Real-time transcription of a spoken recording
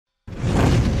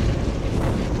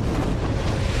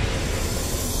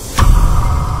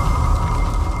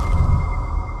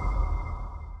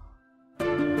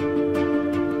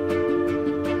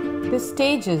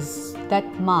stages that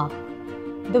mark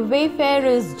the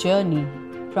wayfarer's journey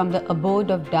from the abode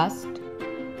of dust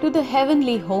to the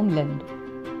heavenly homeland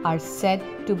are said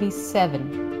to be 7.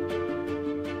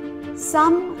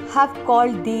 Some have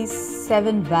called these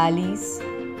 7 valleys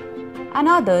and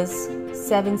others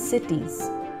 7 cities.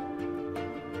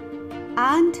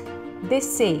 And they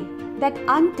say that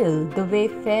until the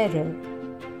wayfarer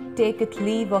taketh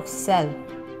leave of self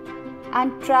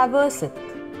and traverseth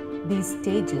these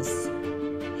stages,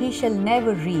 he shall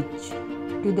never reach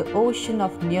to the ocean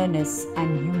of nearness and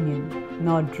union,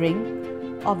 nor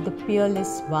drink of the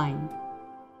peerless wine.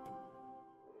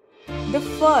 The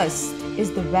first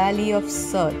is the valley of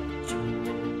search.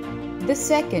 The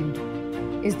second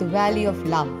is the valley of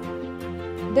love.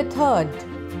 The third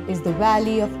is the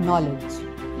valley of knowledge.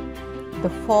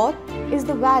 The fourth is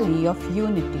the valley of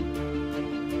unity.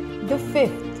 The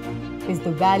fifth is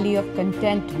the valley of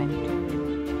contentment.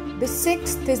 The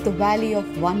sixth is the valley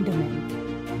of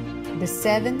wonderment. The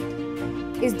seventh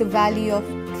is the valley of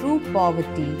true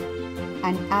poverty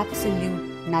and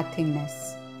absolute nothingness.